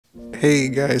Hey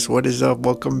guys, what is up?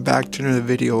 Welcome back to another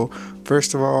video.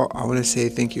 First of all, I want to say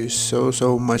thank you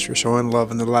so much for showing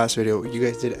love in the last video. You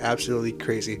guys did absolutely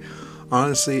crazy.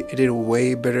 Honestly, it did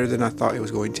way better than I thought it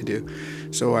was going to do.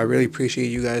 So I really appreciate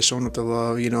you guys showing up the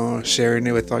love, sharing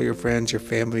it with all your friends, your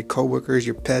family, co-workers,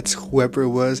 your pets, whoever it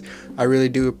was. I really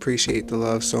do appreciate the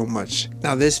love so much.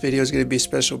 Now this video is going to be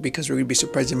special because we're going to be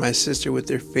surprising my sister with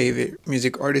their favorite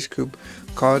music artist group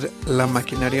called La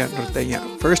Maquinaria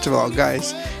Norteña. First of all,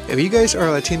 guys, if you guys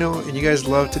are Latino and you guys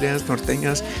love to dance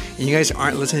norteñas and you guys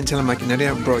aren't listening to La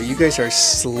Maquinaria, bro, you guys are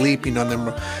sleeping on them,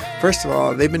 bro. First of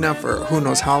all, they've been out for who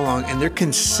knows how long and they're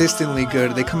consistently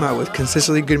good. They come out with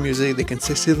consistently good music. They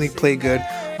consistently play good.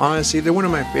 Honestly, they're one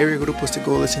of my favorite grupos to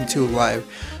go listen to live.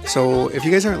 So if you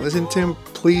guys aren't listening to them,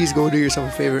 please go do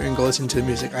yourself a favor and go listen to the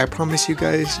music. I promise you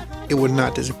guys, it would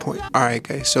not disappoint. Alright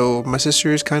guys, so my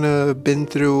sister's kind of been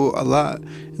through a lot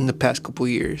in the past couple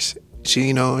years.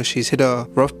 She's hit a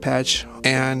rough patch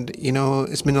and,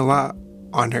 it's been a lot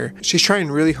on her. She's trying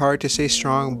really hard to stay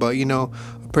strong, but,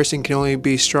 a person can only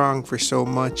be strong for so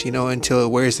much, until it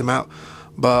wears them out.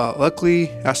 But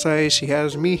luckily, outside, she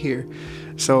has me here.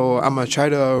 So I'm going to try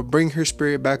to bring her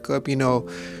spirit back up,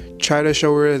 try to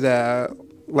show her that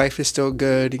life is still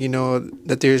good,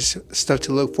 that there's stuff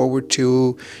to look forward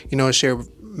to, share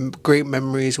great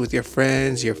memories with your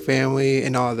friends, your family,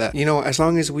 and all that. As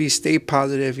long as we stay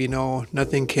positive,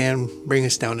 nothing can bring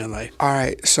us down in life.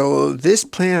 Alright, so this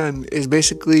plan is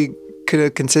basically gonna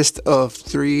consist of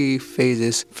 3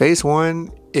 phases. Phase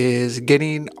 1 is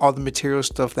getting all the material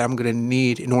stuff that I'm gonna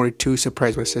need in order to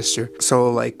surprise my sister. So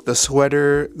like the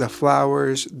sweater, the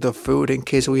flowers, the food in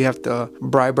case we have to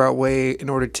bribe our way in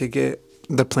order to get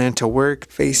the plan to work.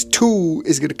 Phase 2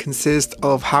 is gonna consist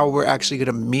of how we're actually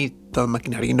gonna meet the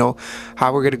maquinaria,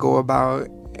 how we're gonna go about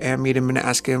and meet him and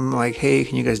ask him like, hey,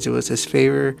 can you guys do us this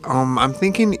favor? I'm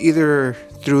thinking either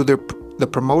through the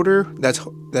promoter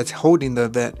that's holding the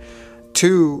event,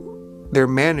 2, their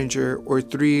manager, or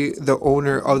 3, the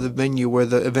owner of the venue where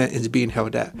the event is being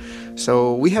held at.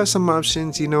 So we have some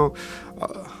options. I'm a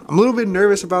little bit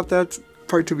nervous about that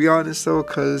part, to be honest, though,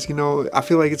 because I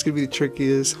feel like it's gonna be the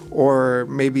trickiest, or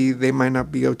maybe they might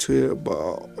not be up to it,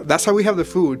 but that's how we have the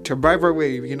food to bribe our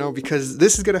way, because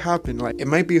this is gonna happen. Like, it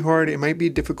might be hard, it might be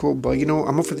difficult, but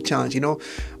I'm up for the challenge,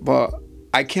 but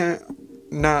I can't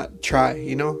not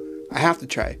try, I have to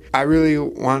try. I really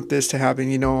want this to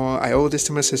happen, I owe this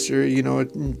to my sister,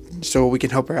 so we can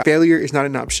help her out. Failure is not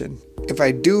an option. If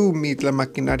I do meet La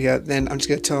Maquinaria, then I'm just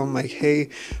gonna tell them like, hey,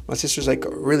 my sister's like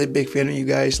a really big fan of you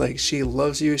guys. Like, she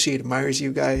loves you, she admires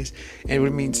you guys, and it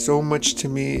would mean so much to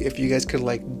me if you guys could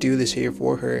like do this here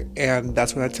for her. And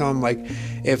that's when I tell them like,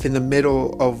 if in the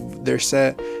middle of their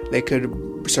set they could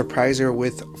surprise her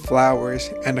with flowers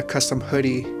and a custom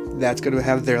hoodie that's gonna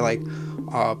have their like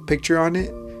picture on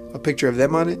it, a picture of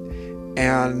them on it,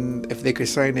 and if they could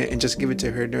sign it and just give it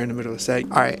to her during the middle of the set.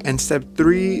 Alright, and step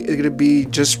 3 is gonna be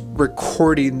just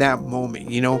recording that moment,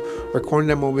 recording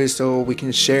that moment so we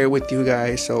can share it with you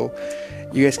guys, so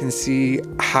you guys can see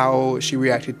how she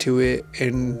reacted to it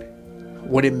and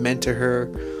what it meant to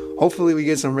her. Hopefully we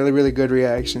get some really good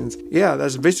reactions. Yeah,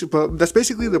 that's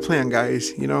basically the plan,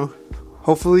 guys.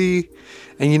 Hopefully,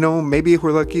 and maybe if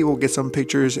we're lucky, we'll get some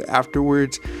pictures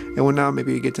afterwards and whatnot.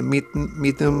 Maybe we get to meet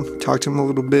them, talk to them a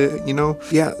little bit,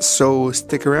 Yeah, so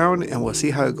stick around and we'll see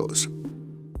how it goes.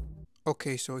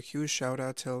 Okay, so a huge shout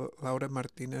out to Laura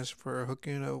Martinez for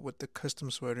hooking up with the custom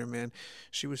sweater, man.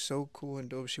 She was so cool and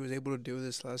dope. She was able to do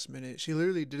this last minute. She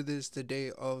literally did this the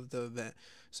day of the event.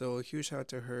 So a huge shout out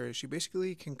to her. She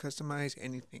basically can customize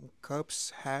anything.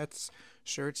 Cups, hats,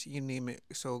 shirts, you name it.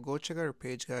 So go check out her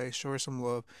page, guys. Show her some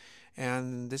love.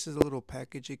 And this is a little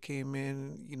package it came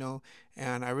in,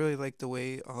 and I really like the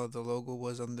way the logo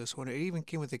was on this one. It even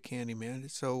came with a candy, man.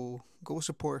 So go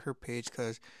support her page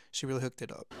because she really hooked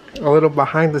it up. A little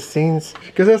behind the scenes.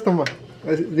 ¿Qué es esto, ma?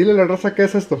 Dile a la raza qué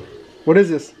es esto. What is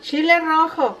this? Chile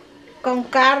rojo con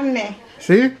carne.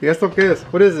 ¿Sí? ¿Y esto qué es?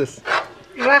 What is this?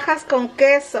 Rajas con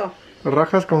queso.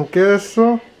 Rajas con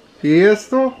queso. ¿Y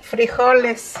esto?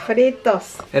 Frijoles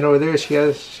fritos. And over there she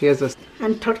has this.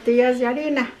 And tortillas de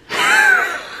harina.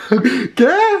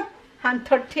 ¿Qué? And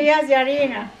tortillas de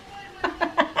harina.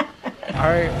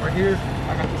 Alright, we're here.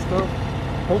 I got the stuff.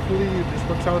 Hopefully this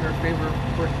works out in her favor.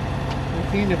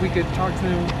 We're seeing if we could talk to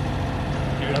him.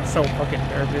 Dude, I'm so fucking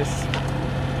nervous.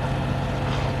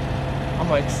 I'm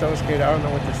like so scared. I don't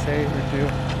know what to say or do.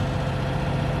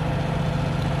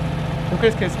 ¿Tú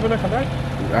crees que se van a jalar?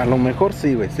 A lo mejor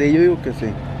sí, güey. Sí, yo digo que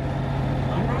sí.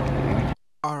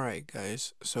 Alright. Alright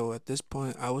guys, so at this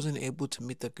point I wasn't able to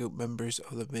meet the group members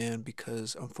of the van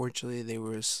because unfortunately they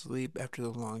were asleep after the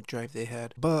long drive they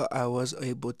had, but I was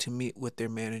able to meet with their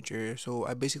manager, so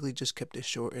I basically just kept it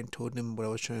short and told him what I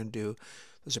was trying to do.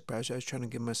 The surprise I was trying to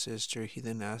give my sister. He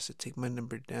then asked to take my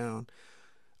number down,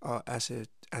 asked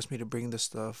me to bring the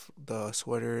stuff, the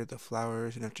sweater, the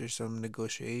flowers, and after some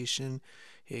negotiation,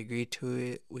 he agreed to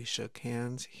it. We shook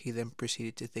hands. He then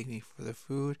proceeded to thank me for the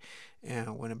food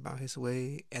and went about his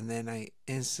way, and then I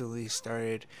instantly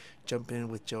started jumping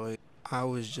with joy. I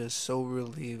was just so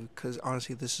relieved because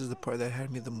honestly this is the part that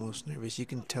had me the most nervous. You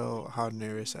can tell how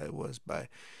nervous I was by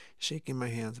shaking my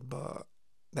hands, but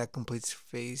that completes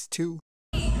phase 2.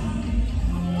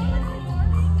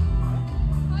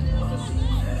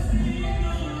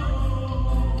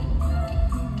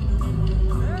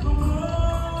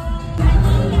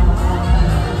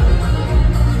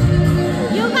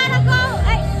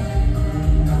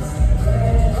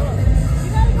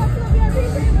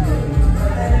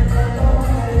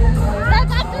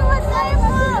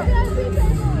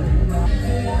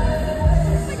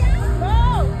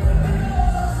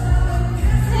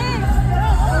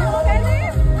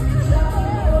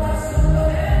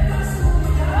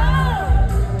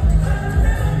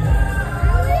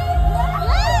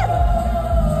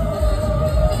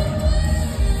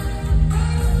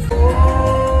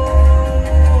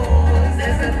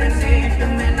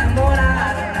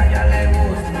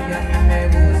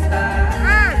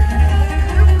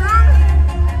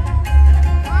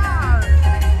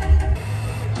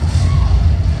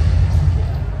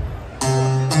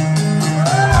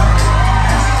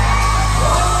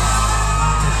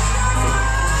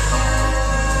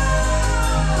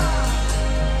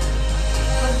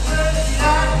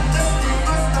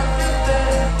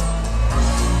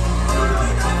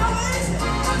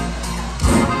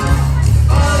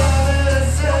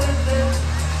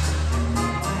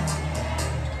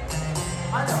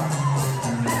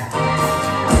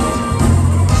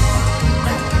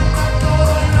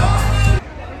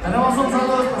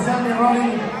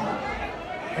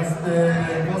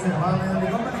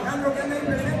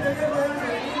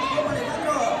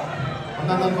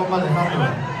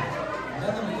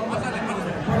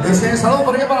 Saludos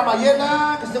por allá para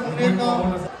Mayela, que esté cumpliendo.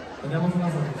 Tenemos una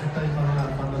sorpresita ahí para una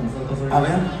fan de nosotros hoy. A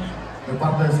ver. De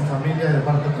parte de su familia y de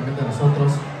parte también de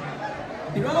nosotros.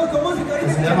 Continuamos con música.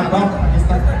 Que se llama, no, aquí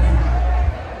está.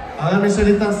 A ver, mis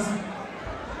chelitas.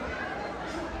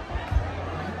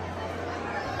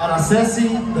 Para Ceci,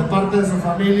 de parte de su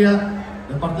familia,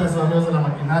 de parte de sus amigos de la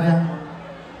maquinaria.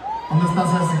 ¿Dónde está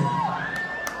Ceci?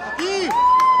 Aquí.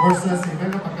 Por Ceci,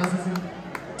 venga para acá, Ceci.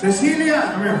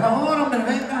 Cecilia, por favor, hombre,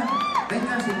 venga.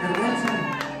 Venga, sin vergüenza.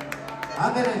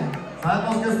 Ándale.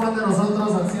 Sabemos que es fan de nosotros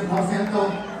al 100%.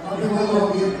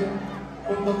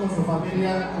 Junto con su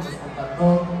familia, con su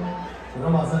contacto.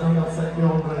 Pero va a hacer un obsequio,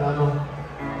 un regalo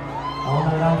a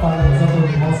una gran fan de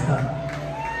nosotros, mi Mosca.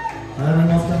 A ver, mi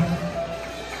Mosca.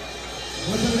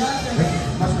 Muchas gracias.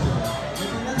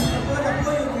 Muchas gracias por todo el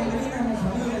apoyo que brindan los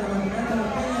amigos de la maquinaria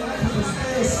norteña. Gracias a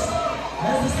ustedes.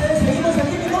 Gracias a ustedes. Seguimos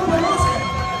aquí, mi compa Mosca.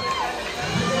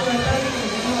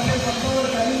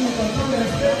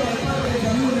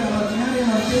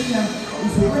 Y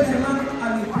su buen hermano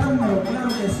Alejandro, claro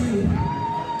que sí.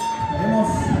 Esperemos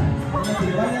que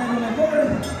le vaya a lo mejor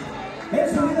en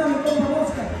su vida, mi compa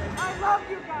Mosca.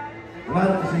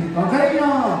 Claro que sí. Con cariño,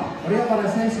 por allá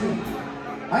para Ceci.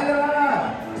 ¡Ay, la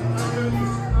va!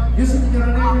 Yo soy mi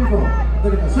gran hijo.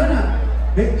 ¿Dónde te suena?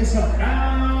 Ven que se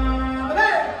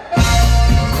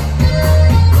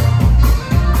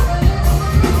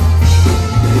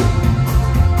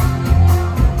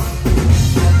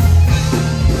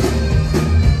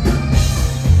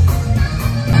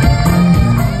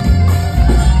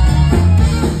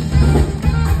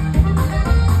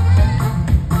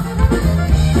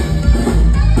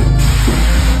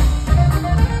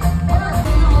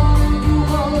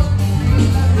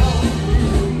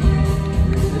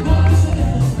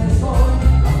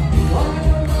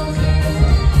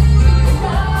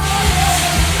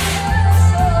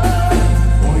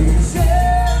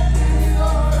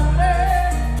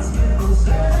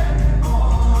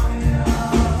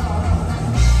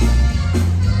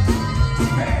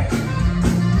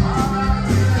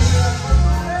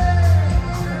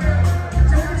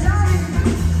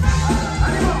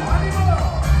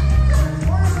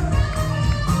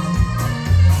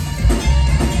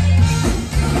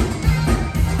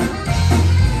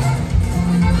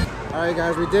Alright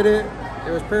guys, we did it.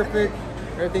 It was perfect.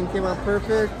 Everything came out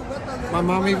perfect. My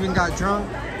mom even got drunk.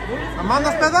 ¿Mamá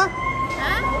andas peda?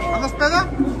 ¿Ah? ¿Andas peda?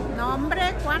 No,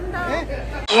 hombre, ¿cuándo?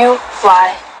 You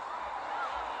fly.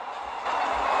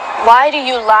 Why do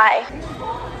you lie?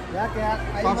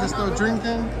 Pops is still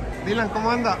drinking. Dylan,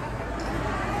 ¿cómo anda?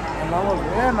 Andamos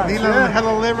bien, Dylan,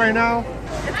 hella lit right now.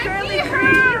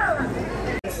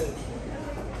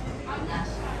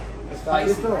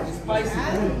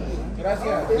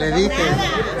 Le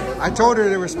dije. I told her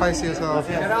they were spicy as hell.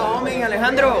 Homie,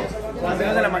 Alejandro,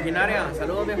 amigos de la maquinaria,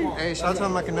 saludos viejo. Hey, shout out to the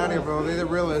Maquinaria, bro. They're the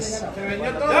realest.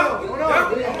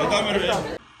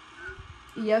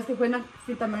 Y ya se fue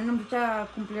también una muchacha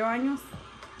cumplió años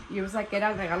y yo pensaba que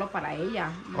era el regalo para ella.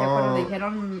 Y cuando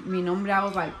dijeron mi nombre, I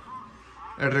was like,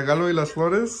 El regalo y las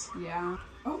flores. yeah.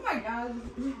 Oh my God.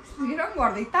 ¿Vieron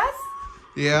gorditas?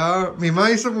 Yeah, mi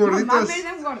mamá hizo gorditas. Mamá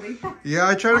vienen gorditas. Yeah,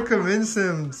 I tried to convince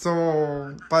him.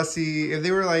 So, Pasi, if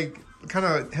they were like kind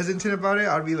of hesitant about it,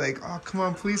 I'd be like, oh, come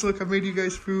on, please look, I made you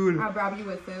guys food. I'll bribe you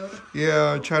with food.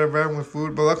 Yeah, try to bribe him with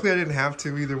food. But luckily I didn't have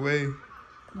to either way.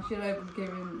 You should have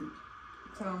given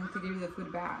someone to give you the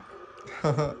food back.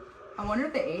 I wonder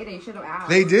if they ate it. You should have asked.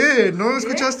 They did. ¿No They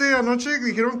did? escuchaste anoche?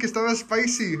 Dijeron que estaba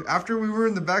spicy. After we were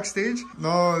in the backstage.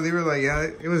 No, they were like, yeah,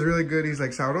 it was really good. He's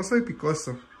like, sabroso y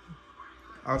picoso.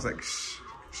 I was like, shh.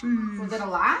 Was it a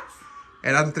lot?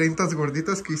 Eran 30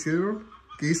 gorditas que hicieron.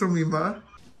 Que hizo mi ma.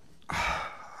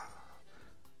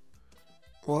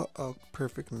 What a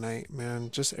perfect night, man.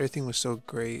 Just everything was so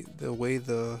great. The way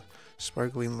the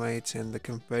sparkling lights and the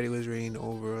confetti was raining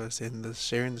over us, and the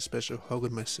sharing the special hug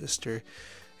with my sister,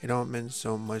 it all meant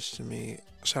so much to me.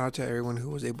 Shout out to everyone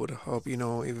who was able to help, you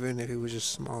know, even if it was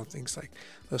just small things like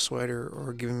the sweater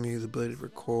or giving me the ability to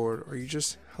record, or you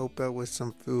just help out with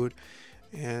some food.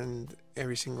 And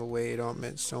every single way, it all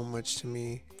meant so much to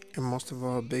me. And most of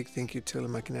all, a big thank you to La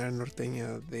Maquinaria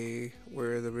Norteña. They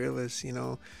were the realest, you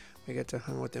know. We got to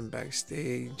hang with them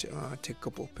backstage, take a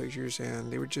couple of pictures,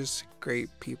 and they were just great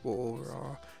people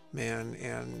overall, man.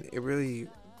 And it really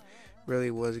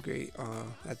was great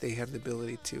that they had the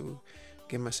ability to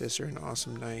give my sister an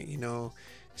awesome night. You know,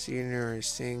 seeing her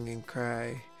sing and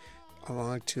cry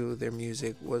along to their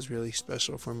music was really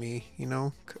special for me. You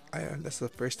know, that's the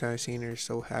first time I've seen her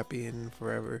so happy in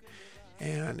forever,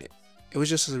 and it was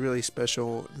just a really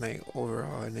special night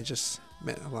overall, and it just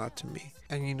meant a lot to me.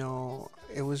 And you know,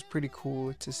 it was pretty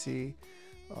cool to see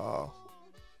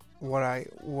what I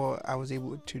was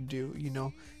able to do. You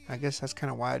know, I guess that's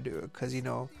kind of why I do it, because you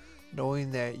know,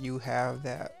 knowing that you have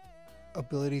that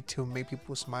ability to make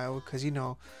people smile, because you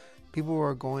know, people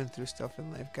are going through stuff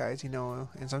in life, guys, you know,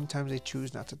 and sometimes they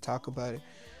choose not to talk about it.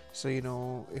 So you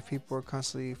know, if people are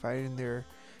constantly fighting their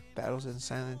battles in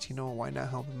silence, you know, why not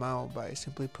help them out by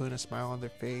simply putting a smile on their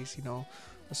face? You know,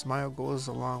 a smile goes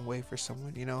a long way for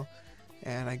someone, you know.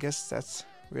 And I guess that's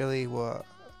really what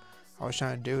I was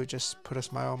trying to do, just put a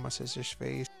smile on my sister's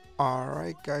face.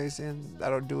 Alright guys, and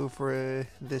that'll do it for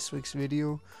this week's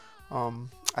video.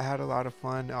 I had a lot of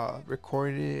fun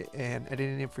recording it and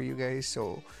editing it for you guys,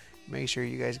 so make sure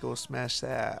you guys go smash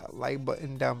that like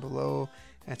button down below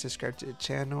and subscribe to the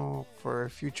channel for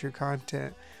future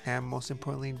content. And most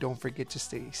importantly, don't forget to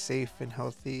stay safe and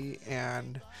healthy,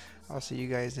 and I'll see you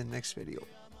guys in the next video.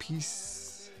 Peace.